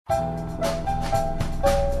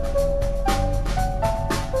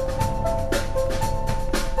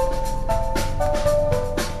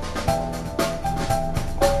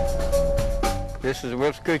This is the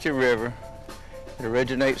Wipscoochee River. It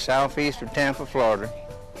originates southeast of Tampa, Florida.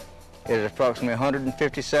 It is approximately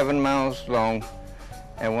 157 miles long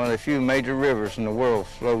and one of the few major rivers in the world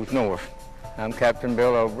flows north. I'm Captain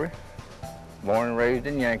Bill Obrey, born and raised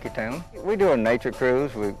in Yankeetown. We do a nature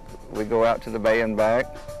cruise. We go out to the bay and back.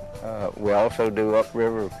 We also do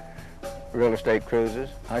upriver real estate cruises.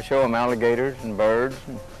 I show them alligators and birds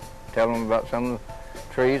and tell them about some of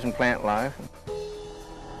the trees and plant life.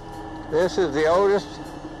 This is the oldest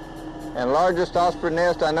and largest osprey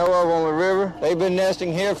nest I know of on the river. They've been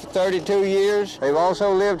nesting here for 32 years. They've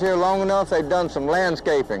also lived here long enough they've done some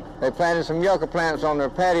landscaping. They planted some yucca plants on their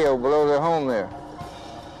patio below their home there.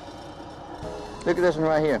 Look at this one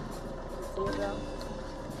right here. See it now?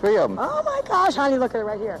 3 of them. Oh my gosh, honey, look at it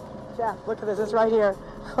right here. Jeff, look at this, it's right here.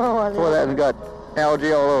 Oh, honey. Boy, that one's got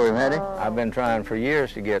algae all over him, hasn't he? I've been trying for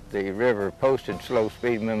years to get the river posted slow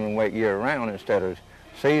speed minimum weight year round instead of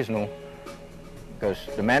seasonal, because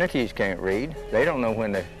the manatees can't read. They don't know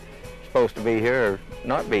when they're supposed to be here or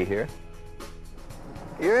not be here.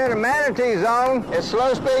 You're in a manatee zone. It's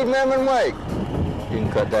slow speed minimum weight. You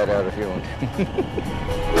can cut that out if you want to.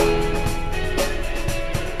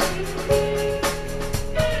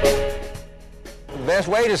 The best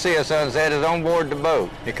way to see a sunset is on board the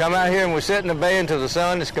boat. You come out here and we sit in the bay until the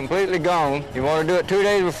sun is completely gone. You want to do it 2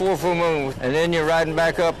 days before full moon, and then you're riding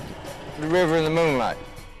back up the river in the moonlight.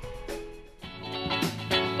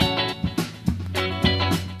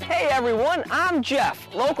 Hey everyone, I'm Jeff,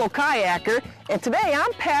 local kayaker, and today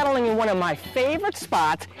I'm paddling in one of my favorite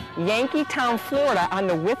spots, Yankeetown, Florida, on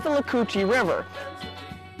the Withlacoochee River.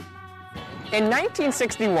 In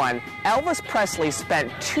 1961, Elvis Presley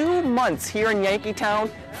spent 2 months here in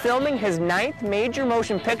Yankeetown filming his 9th major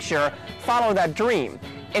motion picture, Follow That Dream.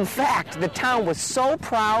 In fact, the town was so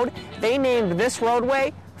proud, they named this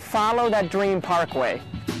roadway Follow That Dream Parkway.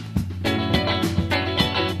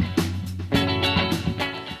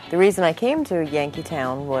 The reason I came to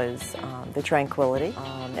Yankeetown was the tranquility.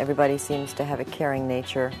 Everybody seems to have a caring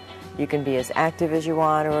nature. You can be as active as you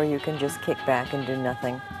want, or you can just kick back and do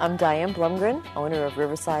nothing. I'm Diane Blumgren, owner of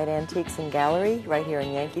Riverside Antiques and Gallery right here in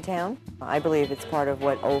Yankeetown. I believe it's part of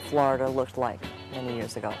what old Florida looked like many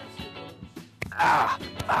years ago.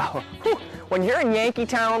 When you're in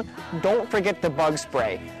Yankeetown, don't forget the bug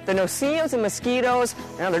spray. The no-see-ums and mosquitoes,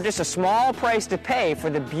 they're just a small price to pay for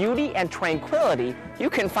the beauty and tranquility you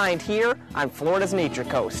can find here on Florida's Nature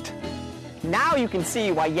Coast. Now you can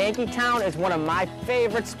see why Yankeetown is one of my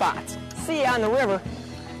favorite spots. See you on the river.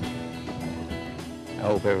 I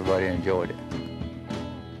hope everybody enjoyed it.